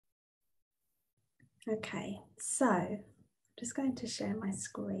Okay, so I'm just going to share my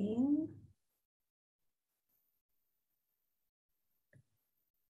screen.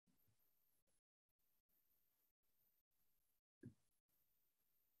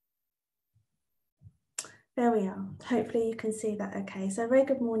 There we are. Hopefully you can see that okay. So very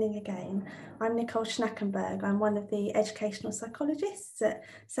good morning again. I'm Nicole Schnackenberg. I'm one of the educational psychologists at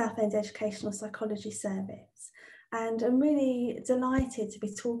Southend Educational Psychology Service. And I'm really delighted to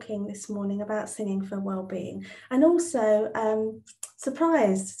be talking this morning about singing for wellbeing, and also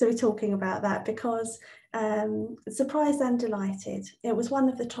surprised to be talking about that because surprised and delighted. It was one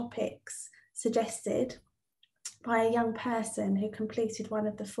of the topics suggested by a young person who completed one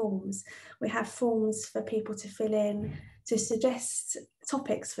of the forms. We have forms for people to fill in to suggest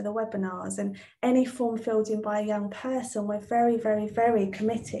topics for the webinars, and any form filled in by a young person, we're very, very, very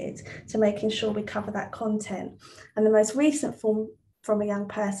committed to making sure we cover that content. And the most recent form from a young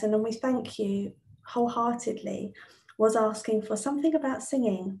person, and we thank you wholeheartedly, was asking for something about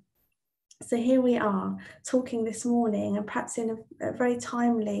singing. So here we are talking this morning, and perhaps in a very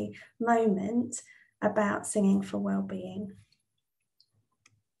timely moment, about singing for wellbeing.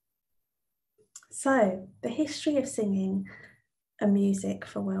 So the history of singing and music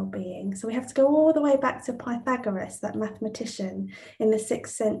for wellbeing. So we have to go all the way back to Pythagoras, that mathematician in the 6th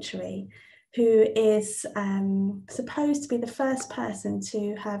century, who is supposed to be the first person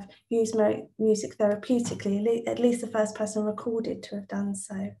to have used music therapeutically, at least the first person recorded to have done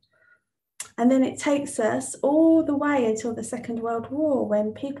so. And then it takes us all the way until the Second World War,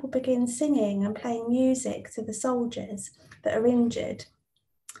 when people begin singing and playing music to the soldiers that are injured,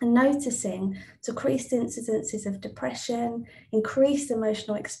 and noticing decreased incidences of depression, increased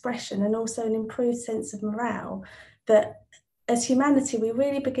emotional expression, and also an improved sense of morale, that as humanity, we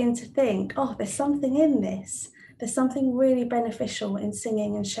really begin to think, oh, there's something in this. There's something really beneficial in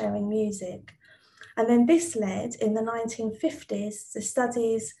singing and sharing music. And then this led in the 1950s to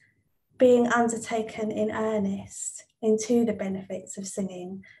studies being undertaken in earnest into the benefits of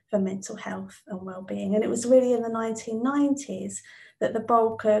singing for mental health and well-being. And it was really in the 1990s that the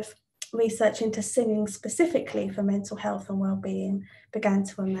bulk of research into singing specifically for mental health and well-being began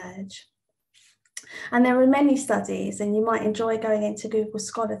to emerge. And there are many studies, and you might enjoy going into Google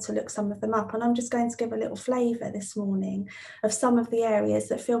Scholar to look some of them up. And I'm just going to give a little flavour this morning of some of the areas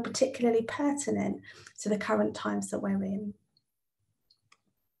that feel particularly pertinent to the current times that we're in.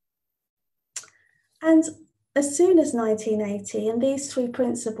 And as soon as 1980, and these 3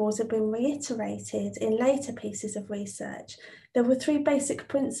 principles have been reiterated in later pieces of research, there were 3 basic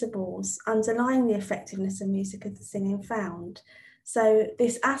principles underlying the effectiveness of music as the singing found. So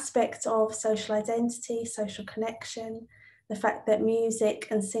this aspect of social identity, social connection, the fact that music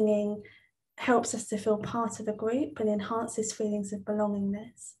and singing helps us to feel part of a group and enhances feelings of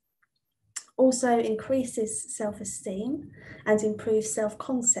belongingness. Also increases self-esteem and improves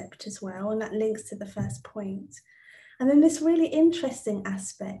self-concept as well, and that links to the first point. And then this really interesting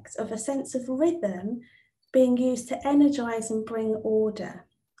aspect of a sense of rhythm being used to energize and bring order.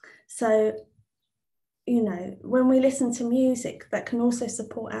 So, you know, when we listen to music, that can also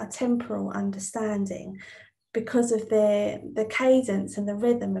support our temporal understanding because of the cadence and the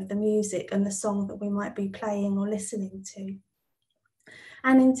rhythm of the music and the song that we might be playing or listening to.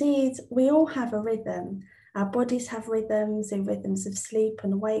 And indeed, we all have a rhythm. Our bodies have rhythms, the rhythms of sleep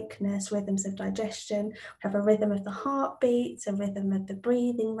and awakeness, rhythms of digestion. We have a rhythm of the heartbeat, a rhythm of the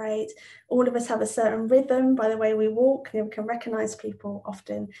breathing rate. All of us have a certain rhythm by the way we walk. We can recognize people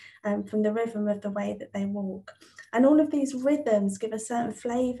often from the rhythm of the way that they walk. And all of these rhythms give a certain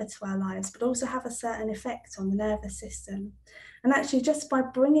flavor to our lives, but also have a certain effect on the nervous system. And actually, just by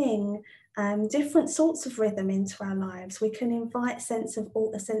bringing different sorts of rhythm into our lives, we can invite a sense of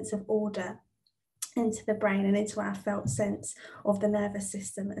order into the brain and into our felt sense of the nervous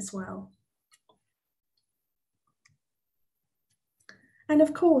system as well. And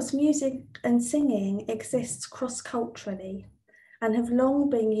of course, music and singing exist cross-culturally and have long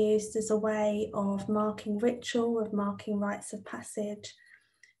been used as a way of marking ritual, of marking rites of passage.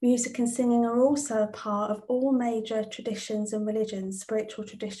 Music and singing are also a part of all major traditions and religions, spiritual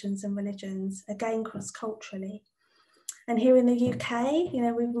traditions and religions, again cross-culturally. And here in the UK, you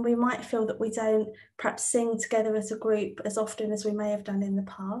know, we might feel that we don't perhaps sing together as a group as often as we may have done in the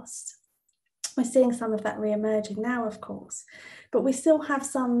past. We're seeing some of that re-emerging now, of course, but we still have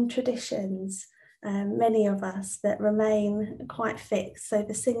some traditions, many of us, that remain quite fixed. So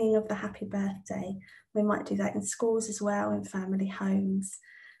the singing of the happy birthday, we might do that in schools as well, in family homes.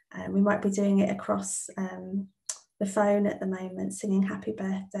 We might be doing it across the phone at the moment, singing happy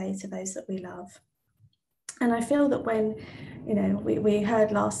birthday to those that we love. And I feel that when, you know, we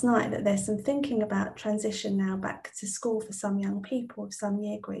heard last night that there's some thinking about transition now back to school for some young people, some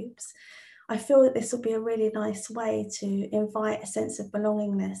year groups, I feel that this will be a really nice way to invite a sense of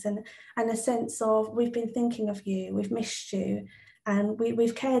belongingness and a sense of, we've been thinking of you, we've missed you, and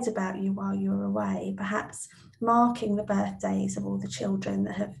we've cared about you while you were away, perhaps marking the birthdays of all the children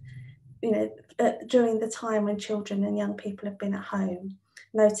that have, you know, during the time when children and young people have been at home,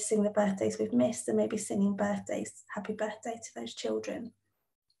 noticing the birthdays we've missed and maybe singing birthdays, happy birthday to those children.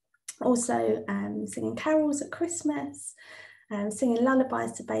 Also singing carols at Christmas, singing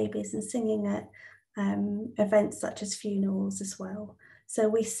lullabies to babies, and singing at events such as funerals as well. So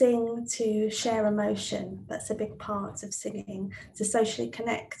we sing to share emotion. That's a big part of singing, to socially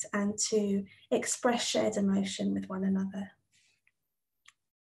connect and to express shared emotion with one another.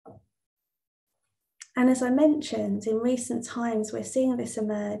 And as I mentioned, in recent times, we're seeing this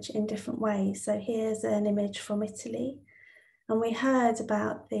emerge in different ways. So here's an image from Italy. And we heard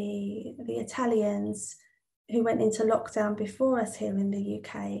about the Italians who went into lockdown before us here in the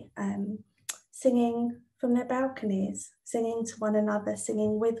UK, singing from their balconies, singing to one another,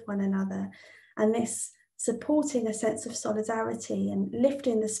 singing with one another. And this supporting a sense of solidarity and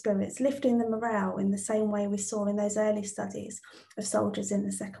lifting the spirits, lifting the morale in the same way we saw in those early studies of soldiers in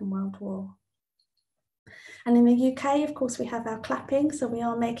the Second World War. And in the UK, of course, we have our clapping. So we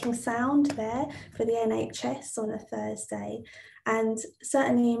are making sound there for the NHS on a Thursday. And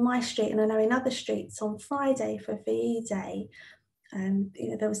certainly in my street, and I know in other streets on Friday for VE Day, you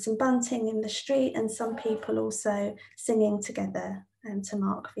know, there was some bunting in the street and some people also singing together to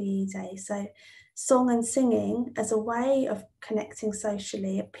mark VE Day. So song and singing as a way of connecting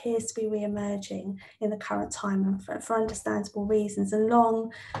socially appears to be re-emerging in the current time, and for understandable reasons, and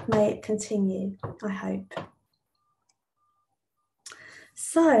long may it continue, I hope.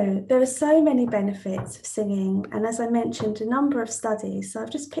 So there are so many benefits of singing, and as I mentioned, a number of studies. So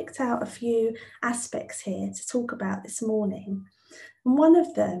I've just picked out a few aspects here to talk about this morning. And one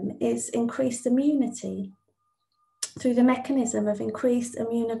of them is increased immunity through the mechanism of increased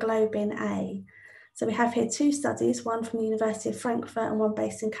immunoglobulin A. So we have here two studies, one from the University of Frankfurt and one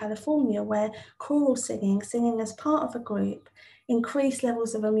based in California, where choral singing as part of a group, increased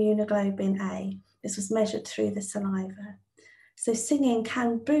levels of immunoglobulin A. This was measured through the saliva. So singing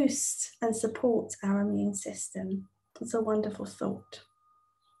can boost and support our immune system. It's a wonderful thought.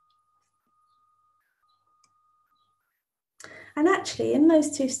 And actually, in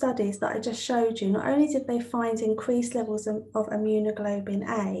those two studies that I just showed you, not only did they find increased levels of immunoglobulin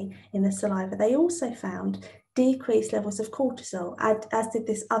A in the saliva, they also found decreased levels of cortisol, as did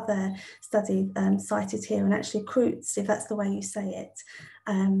this other study cited here. And actually, Kreutz, if that's the way you say it,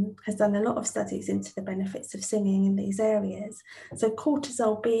 has done a lot of studies into the benefits of singing in these areas. So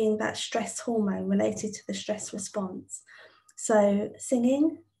cortisol being that stress hormone related to the stress response. So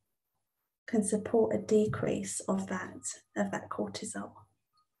singing can support a decrease of that cortisol.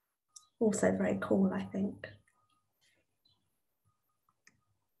 Also very cool, I think.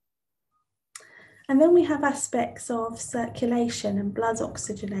 And then we have aspects of circulation and blood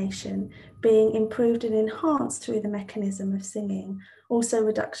oxygenation being improved and enhanced through the mechanism of singing. Also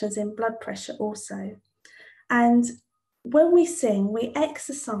reductions in blood pressure also. And when we sing, we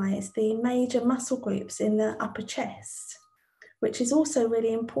exercise the major muscle groups in the upper chest, which is also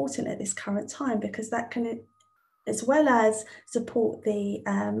really important at this current time, because that can, as well as support the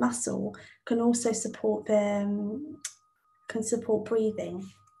muscle, can also support breathing.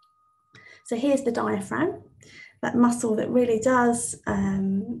 So here's the diaphragm, that muscle that really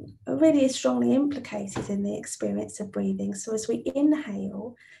is strongly implicated in the experience of breathing. So as we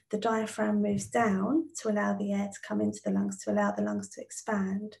inhale, the diaphragm moves down to allow the air to come into the lungs, to allow the lungs to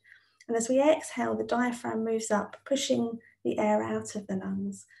expand. And as we exhale, the diaphragm moves up, pushing the air out of the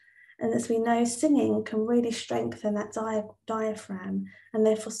lungs. And as we know, singing can really strengthen that diaphragm and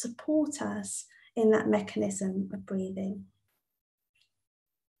therefore support us in that mechanism of breathing.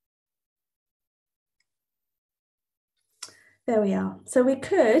 There we are. So we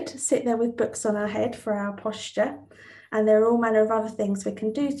could sit there with books on our head for our posture, and there are all manner of other things we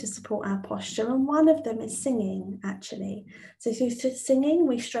can do to support our posture, and one of them is singing, actually. So through singing,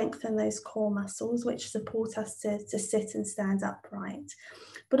 we strengthen those core muscles which support us to sit and stand upright.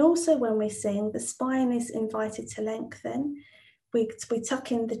 But also when we sing, the spine is invited to lengthen. We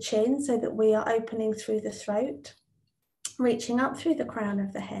tuck in the chin so that we are opening through the throat, reaching up through the crown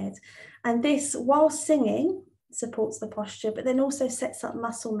of the head. And this, while singing, supports the posture, but then also sets up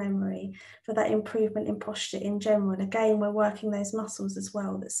muscle memory for that improvement in posture in general. And again, we're working those muscles as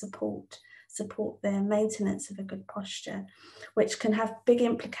well that support support the maintenance of a good posture, which can have big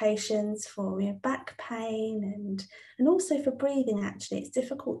implications for back pain and also for breathing. Actually, it's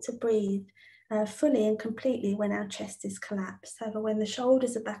difficult to breathe fully and completely when our chest is collapsed. However, when the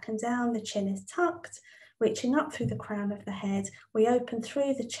shoulders are back and down, the chin is tucked, reaching up through the crown of the head, we open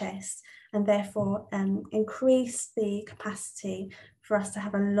through the chest and therefore increase the capacity for us to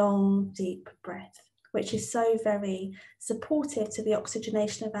have a long, deep breath, which is so very supportive to the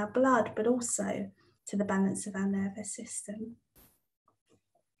oxygenation of our blood, but also to the balance of our nervous system.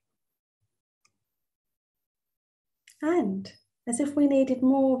 And as if we needed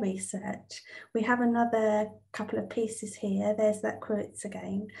more research, we have another couple of pieces here. There's that quotes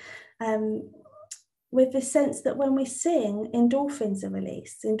again. With the sense that when we sing, endorphins are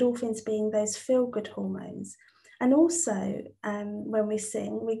released, endorphins being those feel-good hormones. And also, when we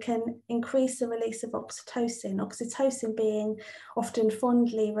sing, we can increase the release of oxytocin, oxytocin being often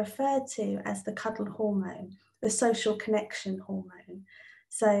fondly referred to as the cuddle hormone, the social connection hormone.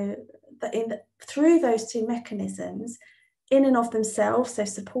 So through those two mechanisms, in and of themselves, so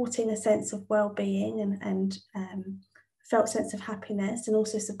supporting a sense of well-being and felt sense of happiness, and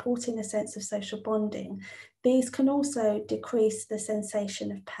also supporting a sense of social bonding, these can also decrease the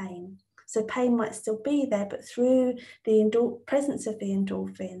sensation of pain. So pain might still be there, but through the presence of the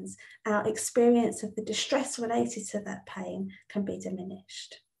endorphins, our experience of the distress related to that pain can be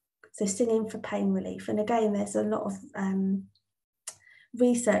diminished. So singing for pain relief. And again, there's a lot of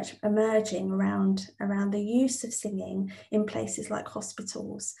research emerging around the use of singing in places like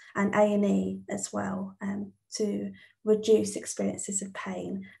hospitals and A&E as well, to reduce experiences of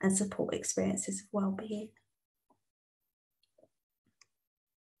pain and support experiences of well-being.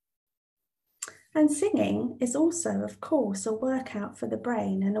 And singing is also, of course, a workout for the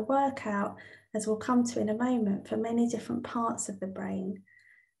brain, and a workout, as we'll come to in a moment, for many different parts of the brain.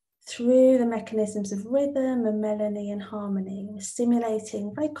 Through the mechanisms of rhythm and melody and harmony, we're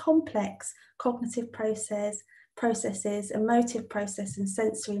stimulating very complex cognitive processes, emotive processes, and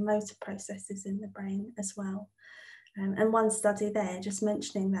sensory motor processes in the brain as well. And one study there just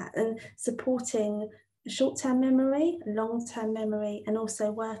mentioning that, and supporting short-term memory, long-term memory, and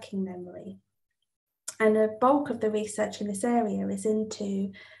also working memory. And a bulk of the research in this area is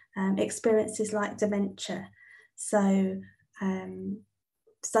into experiences like dementia. So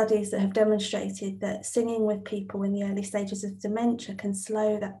studies that have demonstrated that singing with people in the early stages of dementia can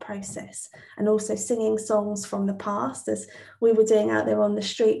slow that process, and also singing songs from the past, as we were doing out there on the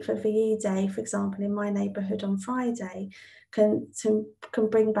street for VE Day, for example, in my neighbourhood on Friday, can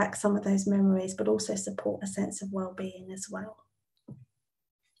bring back some of those memories, but also support a sense of well-being as well.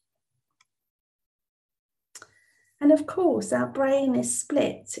 And of course, our brain is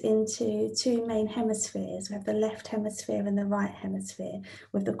split into two main hemispheres. We have the left hemisphere and the right hemisphere,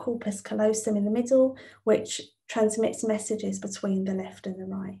 with the corpus callosum in the middle, which transmits messages between the left and the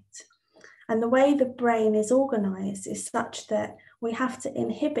right. And the way the brain is organised is such that we have to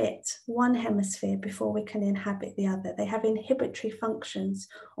inhibit one hemisphere before we can inhabit the other. They have inhibitory functions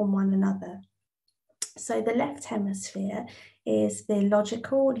on one another. So the left hemisphere is the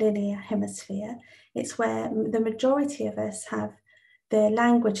logical, linear hemisphere. It's where the majority of us have the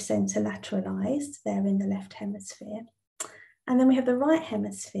language centre lateralised, there in the left hemisphere. And then we have the right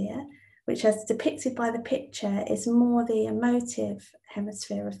hemisphere, which, as depicted by the picture, is more the emotive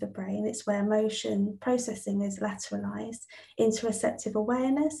hemisphere of the brain. It's where emotion processing is lateralised. Interoceptive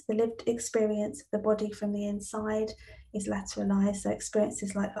awareness, the lived experience of the body from the inside, is lateralised. So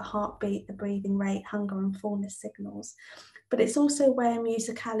experiences like the heartbeat, the breathing rate, hunger and fullness signals. But it's also where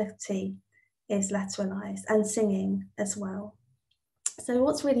musicality is lateralised, and singing as well. So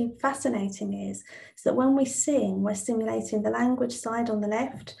what's really fascinating is that when we sing, we're stimulating the language side on the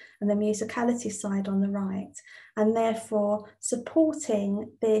left and the musicality side on the right, and therefore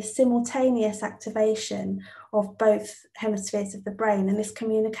supporting the simultaneous activation of both hemispheres of the brain and this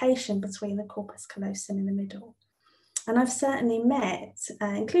communication between the corpus callosum in the middle. And I've certainly met,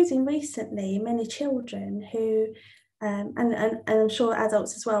 including recently, many children who and I'm sure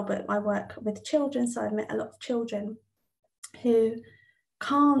adults as well, but I work with children, so I've met a lot of children who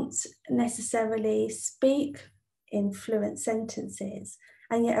can't necessarily speak in fluent sentences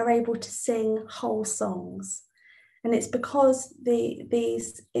and yet are able to sing whole songs. And it's because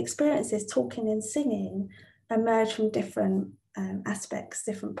these experiences, talking and singing, emerge from different aspects,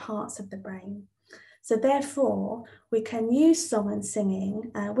 different parts of the brain. So therefore, we can use song and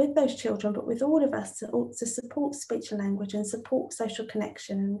singing with those children, but with all of us to support speech and language and support social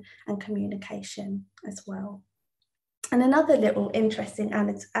connection and communication as well. And another little interesting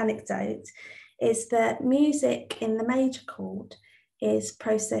anecdote is that music in the major chord is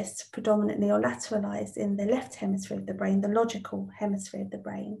processed predominantly or lateralized in the left hemisphere of the brain, the logical hemisphere of the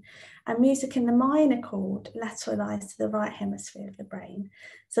brain, and music in the minor chord lateralized to the right hemisphere of the brain.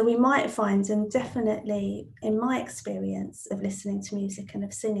 So we might find, and definitely in my experience of listening to music and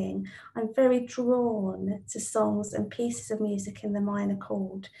of singing, I'm very drawn to songs and pieces of music in the minor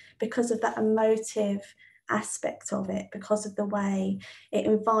chord because of that emotive aspect of it, because of the way it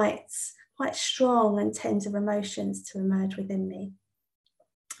invites quite strong and tender emotions to emerge within me.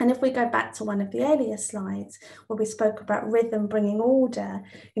 And if we go back to one of the earlier slides where we spoke about rhythm bringing order,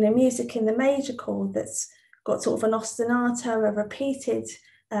 music in the major chord that's got sort of an ostinato, a repeated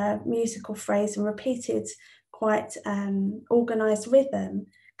musical phrase and repeated quite organised rhythm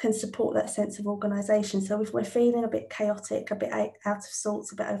can support that sense of organisation. So if we're feeling a bit chaotic, a bit out of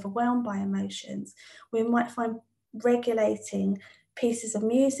sorts, a bit overwhelmed by emotions, we might find regulating pieces of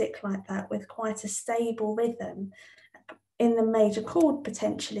music like that with quite a stable rhythm in the major chord,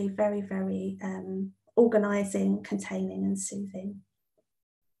 potentially very, very organising, containing and soothing.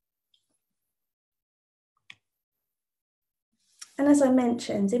 And as I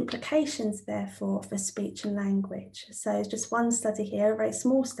mentioned, implications therefore for speech and language. So just one study here, a very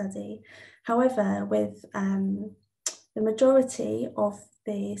small study. However, with the majority of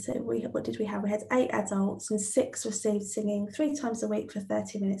what did we have? We had 8 adults and 6 received singing 3 times a week for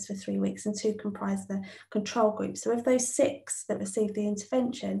 30 minutes for 3 weeks, and 2 comprised the control group. So of those 6 that received the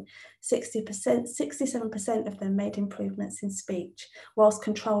intervention, 67% of them made improvements in speech whilst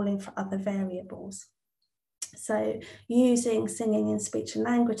controlling for other variables. So using singing in speech and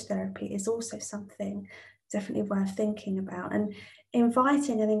language therapy is also something definitely worth thinking about, and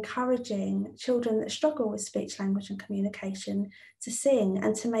inviting and encouraging children that struggle with speech, language and communication to sing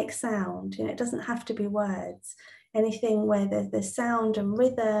and to make sound. It doesn't have to be words. Anything where there's sound and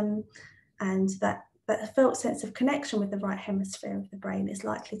rhythm and that felt sense of connection with the right hemisphere of the brain is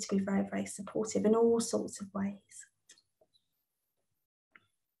likely to be very, very supportive in all sorts of ways.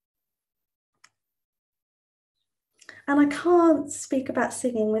 And I can't speak about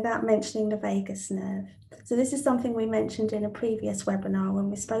singing without mentioning the vagus nerve. So this is something we mentioned in a previous webinar when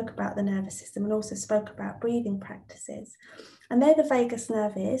we spoke about the nervous system and also spoke about breathing practices. And there the vagus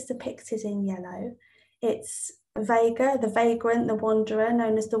nerve is depicted in yellow. It's vaga, the vagrant, the wanderer,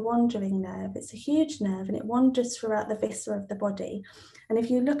 known as the wandering nerve. It's a huge nerve and it wanders throughout the viscera of the body. And if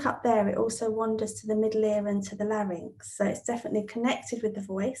you look up there, it also wanders to the middle ear and to the larynx. So it's definitely connected with the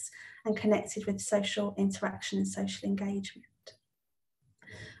voice and connected with social interaction and social engagement.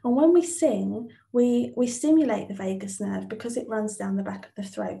 And when we sing, we stimulate the vagus nerve because it runs down the back of the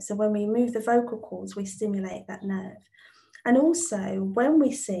throat. So when we move the vocal cords, we stimulate that nerve. And also, when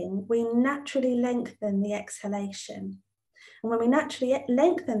we sing, we naturally lengthen the exhalation. And when we naturally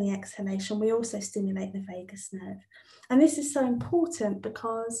lengthen the exhalation, we also stimulate the vagus nerve. And this is so important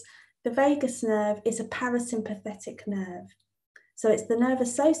because the vagus nerve is a parasympathetic nerve. So it's the nerve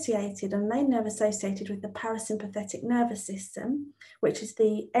associated and main nerve associated with the parasympathetic nervous system, which is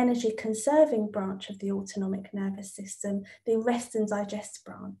the energy conserving branch of the autonomic nervous system, the rest and digest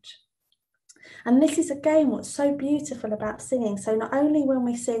branch. And this is again what's so beautiful about singing. So not only when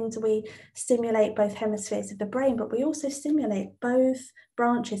we sing do we stimulate both hemispheres of the brain, but we also stimulate both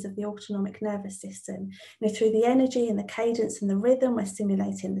branches of the autonomic nervous system. Through the energy and the cadence and the rhythm, we're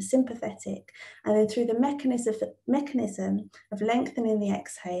stimulating the sympathetic, and then through the mechanism of lengthening the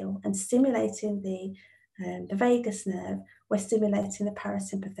exhale and stimulating the vagus nerve, we're stimulating the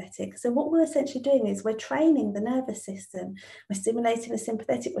parasympathetic. So what we're essentially doing is we're training the nervous system. We're stimulating the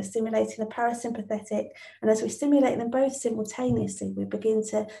sympathetic, we're stimulating the parasympathetic, and as we stimulate them both simultaneously, we begin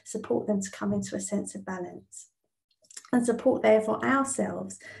to support them to come into a sense of balance and support therefore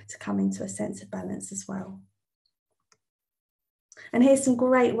ourselves to come into a sense of balance as well. And here's some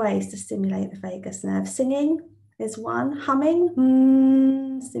great ways to stimulate the vagus nerve. Singing is one.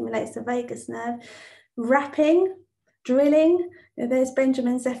 Humming stimulates the vagus nerve. Rapping, drilling. There's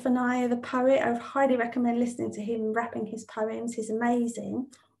Benjamin Zephaniah, the poet. I highly recommend listening to him rapping his poems. He's amazing.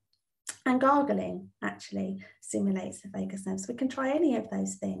 And gargling actually stimulates the vagus nerve. So we can try any of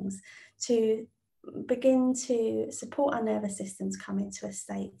those things to begin to support our nervous systems come into a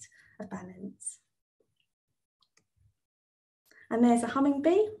state of balance. And there's a humming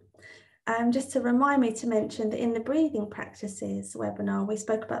bee. Just to remind me to mention that in the breathing practices webinar, we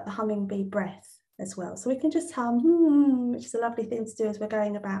spoke about the humming bee breath as well. So we can just hum, which is a lovely thing to do as we're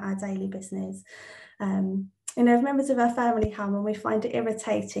going about our daily business. If members of our family hum and we find it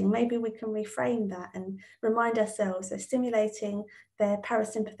irritating, maybe we can reframe that and remind ourselves they're stimulating their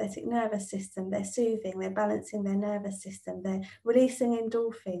parasympathetic nervous system, they're soothing, they're balancing their nervous system, they're releasing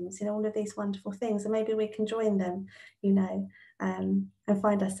endorphins, all of these wonderful things, and maybe we can join them, and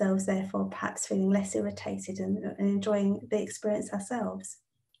find ourselves therefore perhaps feeling less irritated and enjoying the experience ourselves.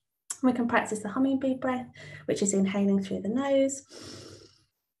 We can practice the hummingbee breath, which is inhaling through the nose.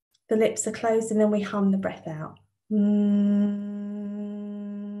 The lips are closed and then we hum the breath out. And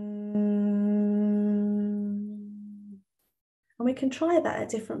we can try that at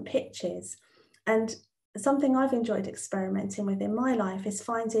different pitches. And something I've enjoyed experimenting with in my life is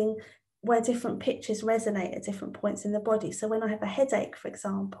finding where different pitches resonate at different points in the body. So when I have a headache, for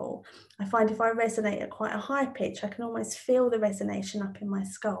example, I find if I resonate at quite a high pitch, I can almost feel the resonation up in my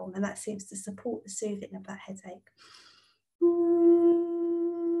skull, and that seems to support the soothing of that headache. You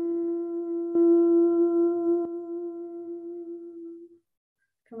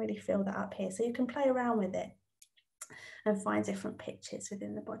can really feel that up here. So you can play around with it and find different pitches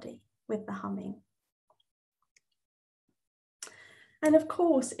within the body with the humming. And of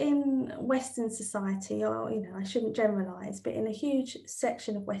course, in Western society, or I shouldn't generalise, but in a huge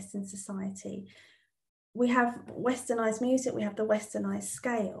section of Western society, we have Westernised music, we have the Westernised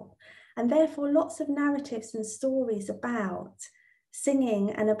scale, and therefore lots of narratives and stories about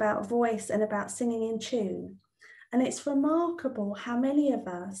singing and about voice and about singing in tune. And it's remarkable how many of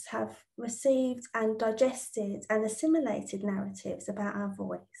us have received and digested and assimilated narratives about our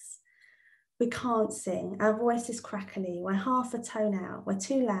voice. We can't sing, our voice is crackly, we're half a tone out, we're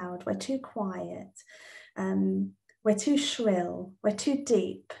too loud, we're too quiet, we're too shrill, we're too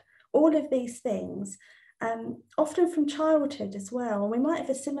deep, all of these things, often from childhood as well. And we might have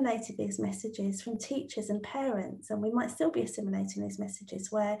assimilated these messages from teachers and parents, and we might still be assimilating these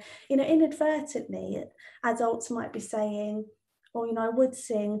messages where, inadvertently, adults might be saying, or, I would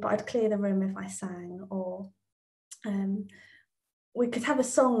sing, but I'd clear the room if I sang, or we could have a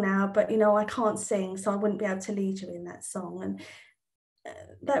song now, but I can't sing, so I wouldn't be able to lead you in that song. And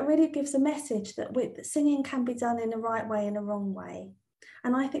that really gives a message that singing can be done in the right way and a wrong way.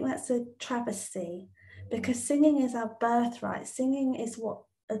 And I think that's a travesty, because singing is our birthright. Singing is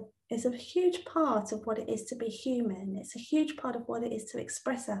is a huge part of what it is to be human. It's a huge part of what it is to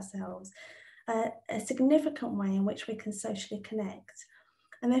express ourselves, a significant way in which we can socially connect.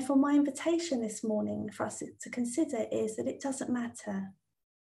 And therefore my invitation this morning for us to consider is that it doesn't matter.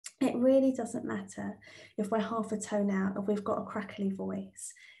 It really doesn't matter if we're half a tone out, or we've got a crackly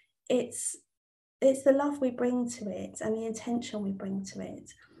voice. It's the love we bring to it and the intention we bring to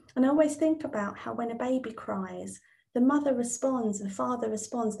it. And I always think about how when a baby cries, the mother responds, the father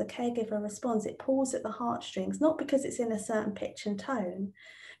responds, the caregiver responds. It pulls at the heartstrings, not because it's in a certain pitch and tone,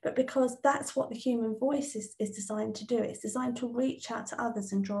 but because that's what the human voice is designed to do. It's designed to reach out to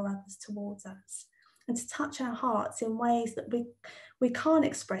others and draw others towards us, and to touch our hearts in ways that we can't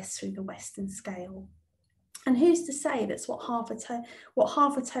express through the Western scale. And who's to say that's what half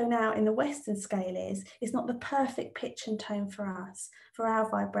a tone out in the Western scale is not the perfect pitch and tone for us, for our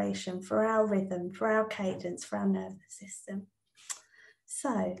vibration, for our rhythm, for our cadence, for our nervous system.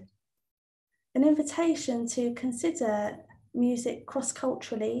 So, an invitation to consider music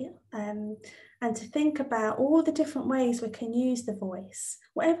cross-culturally, and to think about all the different ways we can use the voice,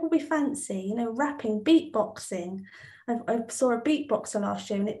 whatever we fancy, rapping, beatboxing. I saw a beatboxer last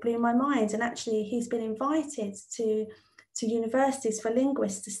year and it blew my mind, and actually he's been invited to universities for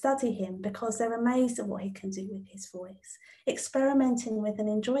linguists to study him because they're amazed at what he can do with his voice, experimenting with and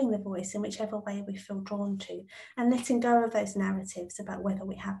enjoying the voice in whichever way we feel drawn to, and letting go of those narratives about whether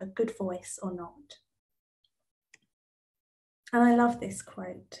we have a good voice or not. And I love this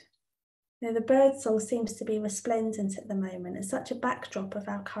quote. The birdsong seems to be resplendent at the moment as such a backdrop of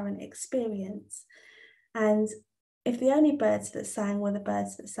our current experience. And if the only birds that sang were the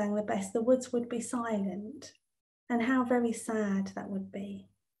birds that sang the best, the woods would be silent. And how very sad that would be.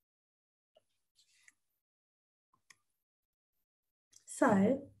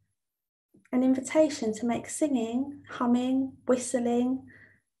 So, an invitation to make singing, humming, whistling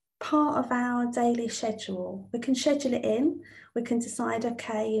part of our daily schedule. We can schedule it in. We can decide,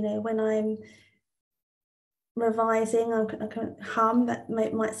 okay, when I'm revising, I can hum, that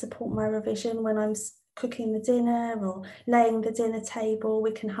might support my revision. When I'm cooking the dinner or laying the dinner table,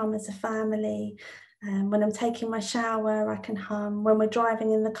 we can hum as a family. When I'm taking my shower, I can hum. When we're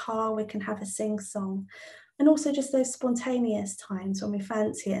driving in the car, we can have a sing-song. And also just those spontaneous times when we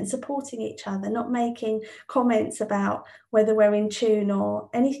fancy it, and supporting each other, not making comments about whether we're in tune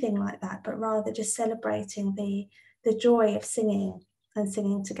or anything like that, but rather just celebrating the joy of singing and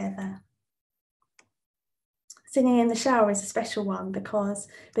singing together. Singing in the shower is a special one because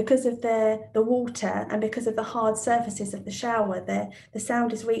of the water and because of the hard surfaces of the shower, the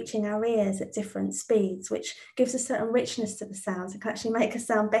sound is reaching our ears at different speeds, which gives a certain richness to the sounds and can actually make us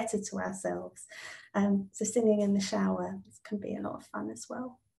sound better to ourselves. So singing in the shower can be a lot of fun as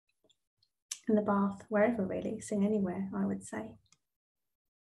well. In the bath, wherever really, sing anywhere, I would say.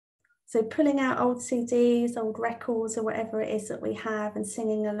 So pulling out old CDs, old records, or whatever it is that we have and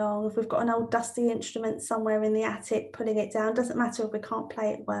singing along. If we've got an old dusty instrument somewhere in the attic, pulling it down, doesn't matter if we can't play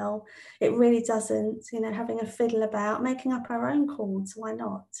it well. It really doesn't, you know, having a fiddle about, making up our own chords, why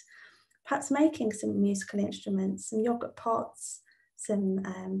not? Perhaps making some musical instruments, some yogurt pots, some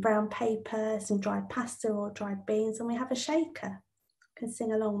brown paper, some dried pasta or dried beans, and we have a shaker. You can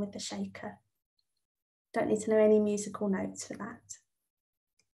sing along with the shaker. Don't need to know any musical notes for that.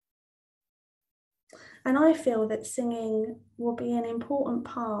 And I feel that singing will be an important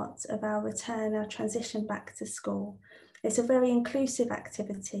part of our return, our transition back to school. It's a very inclusive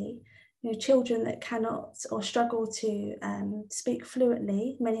activity. You know, children that cannot or struggle to speak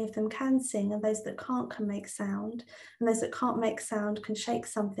fluently, many of them can sing, and those that can't can make sound, and those that can't make sound can shake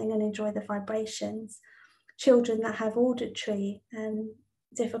something and enjoy the vibrations. Children that have auditory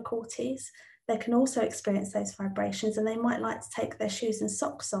difficulties, they can also experience those vibrations, and they might like to take their shoes and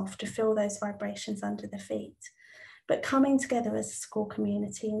socks off to feel those vibrations under their feet. But coming together as a school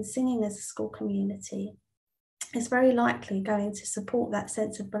community and singing as a school community is very likely going to support that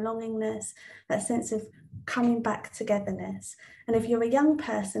sense of belongingness, that sense of coming back togetherness. And if you're a young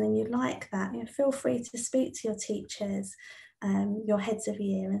person and you like that, you know, feel free to speak to your teachers, your heads of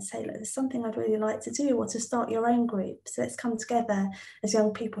year, and say, look, there's something I'd really like to do, or to start your own group. So let's come together as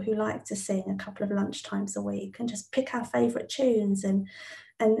young people who like to sing a couple of lunch times a week and just pick our favourite tunes and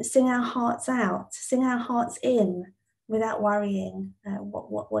sing our hearts out, sing our hearts in without worrying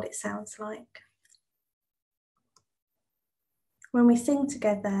what it sounds like. When we sing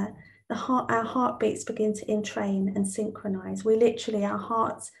together, our heartbeats begin to entrain and synchronise. Our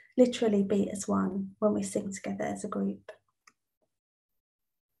hearts literally beat as one when we sing together as a group.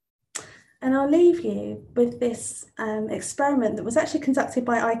 And I'll leave you with this experiment that was actually conducted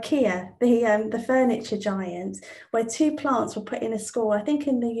by IKEA, the furniture giant, where 2 plants were put in a school, I think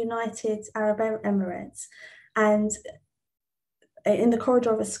in the United Arab Emirates, and in the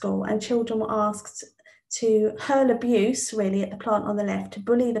corridor of a school, and children were asked to hurl abuse really at the plant on the left, to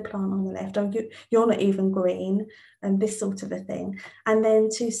bully the plant on the left, oh, you're not even green, and this sort of a thing, and then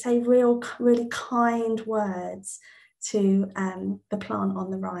to say really kind words to the plant on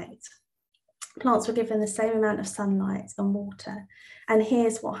the right. Plants were given the same amount of sunlight and water, and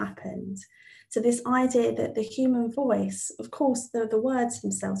here's what happened. So this idea that the human voice, of course, the words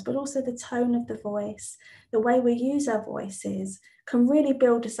themselves, but also the tone of the voice, the way we use our voices, can really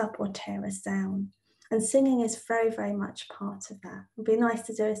build us up or tear us down. And singing is very, very much part of that. It would be nice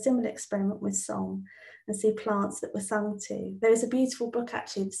to do a similar experiment with song and see plants that were sung to. There is a beautiful book,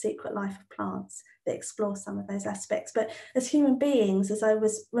 actually, The Secret Life of Plants, that explores some of those aspects. But as human beings, as I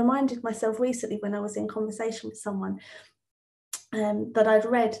was reminded myself recently when I was in conversation with someone, that I'd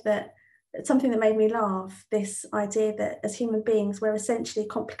read that something that made me laugh, this idea that as human beings, we're essentially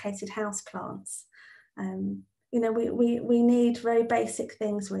complicated houseplants. You know, we need very basic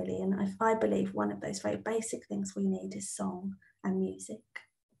things, really. And I believe one of those very basic things we need is song and music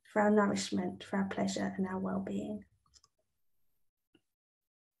for our nourishment, for our pleasure and our well-being.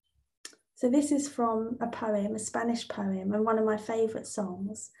 So this is from a poem, a Spanish poem, and one of my favourite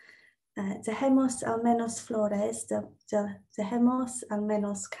songs. Dejemos al menos flores, dejemos al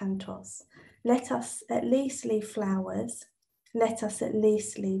menos cantos. Let us at least leave flowers. Let us at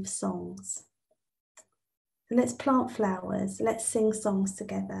least leave songs. Let's plant flowers, let's sing songs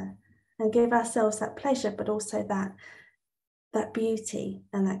together and give ourselves that pleasure, but also that beauty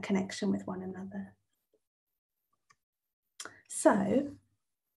and that connection with one another. So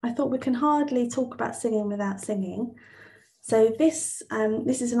I thought we can hardly talk about singing without singing. So this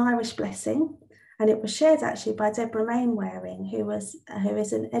is an Irish blessing, and it was shared actually by Deborah Mainwaring, who is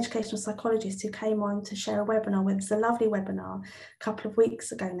an educational psychologist who came on to share a webinar with us, a lovely webinar a couple of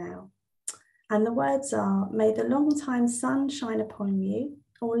weeks ago now. And the words are, may the long time sun shine upon you,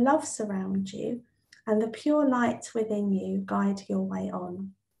 all love surround you, and the pure light within you guide your way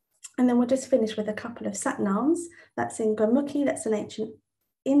on. And then we'll just finish with a couple of satnams. That's in Gurmukhi, that's an ancient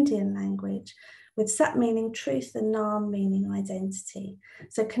Indian language, with sat meaning truth and nam meaning identity.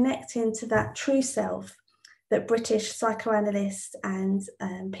 So connecting to that true self that British psychoanalyst and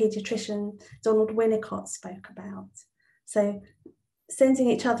paediatrician Donald Winnicott spoke about. So sending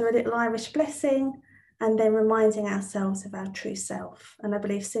each other a little Irish blessing, and then reminding ourselves of our true self. And I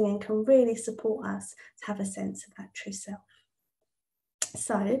believe singing can really support us to have a sense of that true self.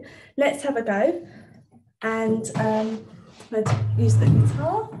 So let's have a go. And I'm going to use the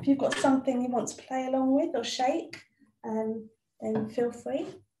guitar. If you've got something you want to play along with or shake, then feel free.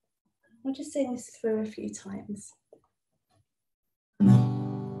 I'll just sing this through a few times.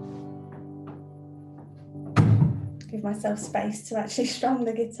 Give myself space to actually strum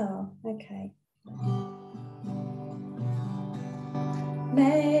the guitar. Okay.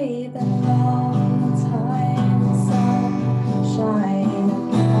 May the long time sun shine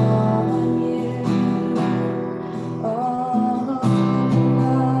upon you. All love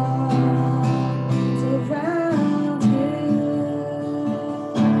around you,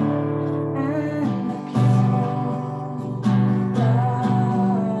 and the pure light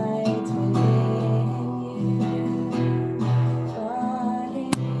within you. Guide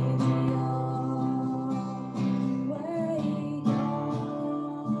your way on.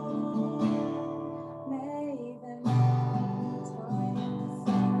 May the long time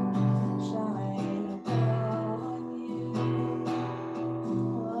sun shine upon you.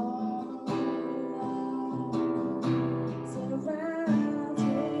 All love surround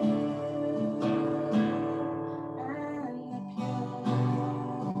you, and the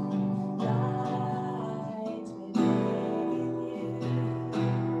pure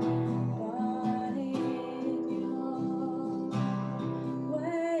light within you.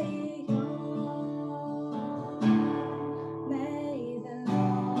 Guide your way on. May the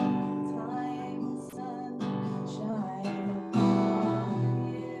long time sun shine upon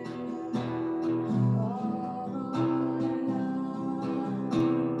you. All love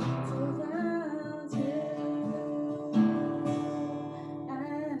surround you,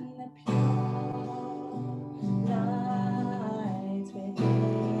 and the pure light within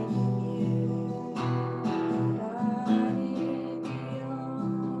you.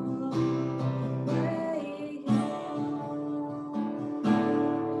 Guide your way on.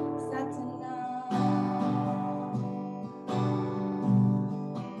 Satana.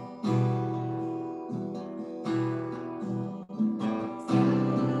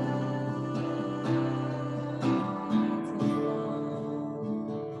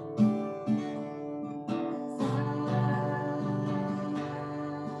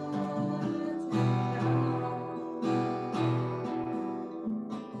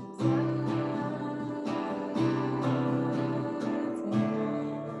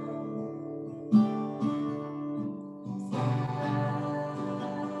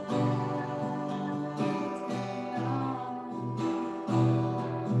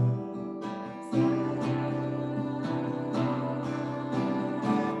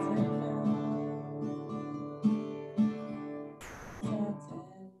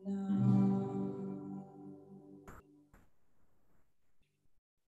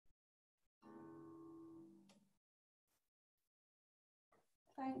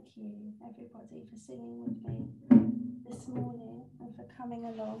 Thank you, everybody, for singing with me this morning and for coming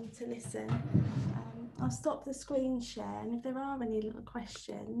along to listen. I'll stop the screen share, and if there are any little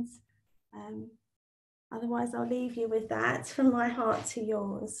questions, otherwise I'll leave you with that, from my heart to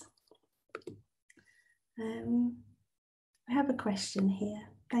yours. I have a question here.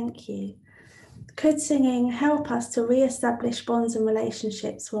 Thank you. Could singing help us to re-establish bonds and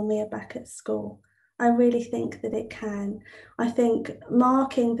relationships when we are back at school? I really think that it can. I think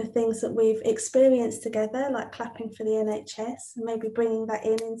marking the things that we've experienced together, like clapping for the NHS, and maybe bringing that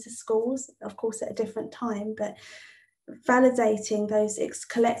into schools, of course at a different time, but validating those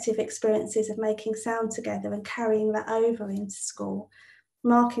collective experiences of making sound together and carrying that over into school.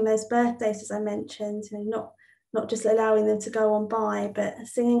 Marking those birthdays, as I mentioned, not just allowing them to go on by, but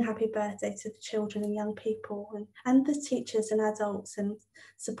singing happy birthday to the children and young people, and the teachers and adults and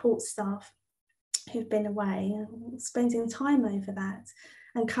support staff who've been away, spending time over that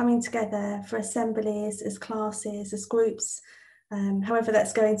and coming together for assemblies, as classes, as groups, however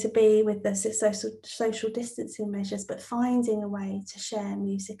that's going to be with the social distancing measures, but finding a way to share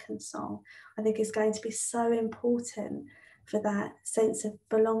music and song, I think is going to be so important for that sense of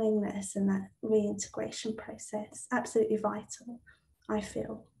belongingness and that reintegration process. Absolutely vital, I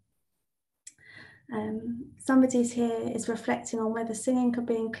feel. Somebody's here is reflecting on whether singing could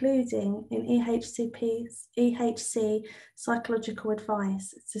be included in EHC psychological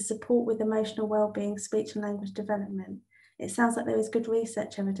advice to support with emotional wellbeing, speech and language development. It sounds like there is good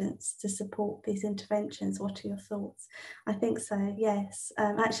research evidence to support these interventions. What are your thoughts? I think so, yes.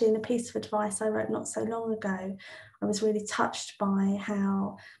 Actually, in a piece of advice I wrote not so long ago, I was really touched by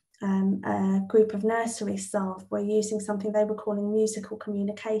how a group of nursery staff were using something they were calling musical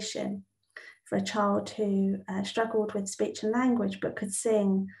communication for a child who struggled with speech and language but could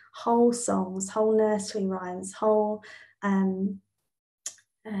sing whole songs, whole nursery rhymes, whole theme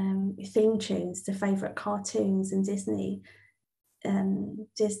tunes to favourite cartoons and Disney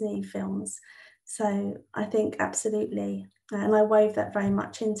films. So I think absolutely, and I wove that very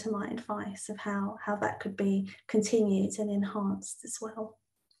much into my advice of how that could be continued and enhanced as well.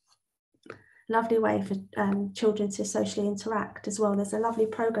 Lovely way for children to socially interact as well. There's a lovely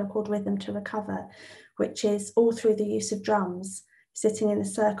program called Rhythm to Recover, which is all through the use of drums, sitting in a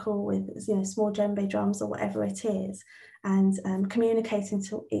circle with, you know, small djembe drums or whatever it is, and communicating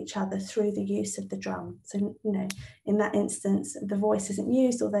to each other through the use of the drum. So, you know, in that instance, the voice isn't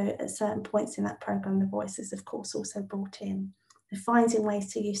used, although at certain points in that program, the voice is of course also brought in. And finding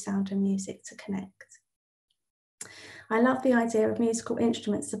ways to use sound and music to connect. I love the idea of musical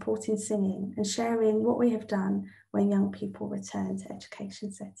instruments supporting singing and sharing what we have done when young people return to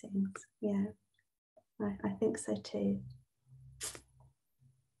education settings. Yeah, I think so too.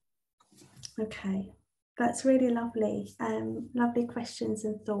 Okay, that's really lovely. Lovely questions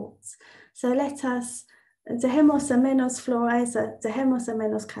and thoughts. So let us, dejemos a menos flores, dejemos a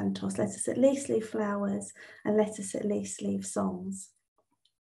menos cantos. Let us at least leave flowers and let us at least leave songs.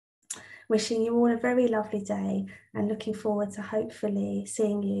 Wishing you all a very lovely day and looking forward to hopefully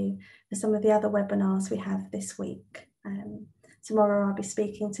seeing you for some of the other webinars we have this week. Tomorrow I'll be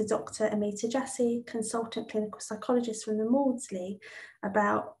speaking to Dr. Amita Jassi, consultant clinical psychologist from the Maudsley,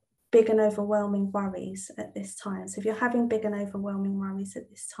 about big and overwhelming worries at this time. So if you're having big and overwhelming worries at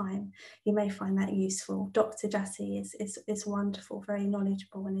this time, you may find that useful. Dr. Jassi is wonderful, very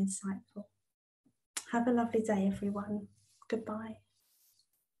knowledgeable and insightful. Have a lovely day, everyone. Goodbye.